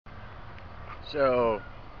So,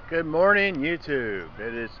 good morning, YouTube.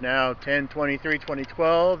 It is now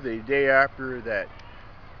 10/23/2012, the day after that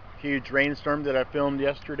huge rainstorm that I filmed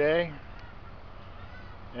yesterday.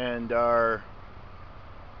 And our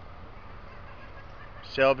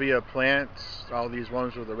salvia plants, all these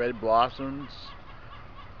ones with the red blossoms,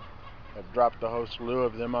 I've dropped a whole slew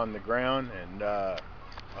of them on the ground, and I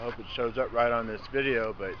hope it shows up right on this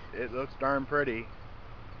video, but it looks darn pretty.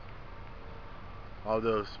 All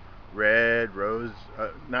those red rose,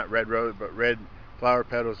 not red rose, but red flower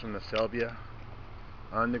petals from the salvia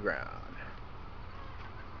on the ground.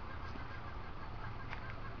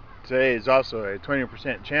 Today is also a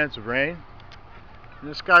 20% chance of rain, and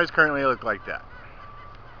the skies currently look like that.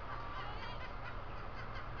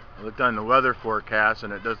 I looked on the weather forecast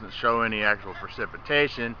and it doesn't show any actual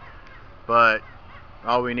precipitation, but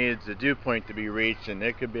all we need is the dew point to be reached and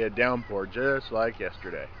it could be a downpour just like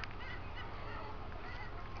yesterday.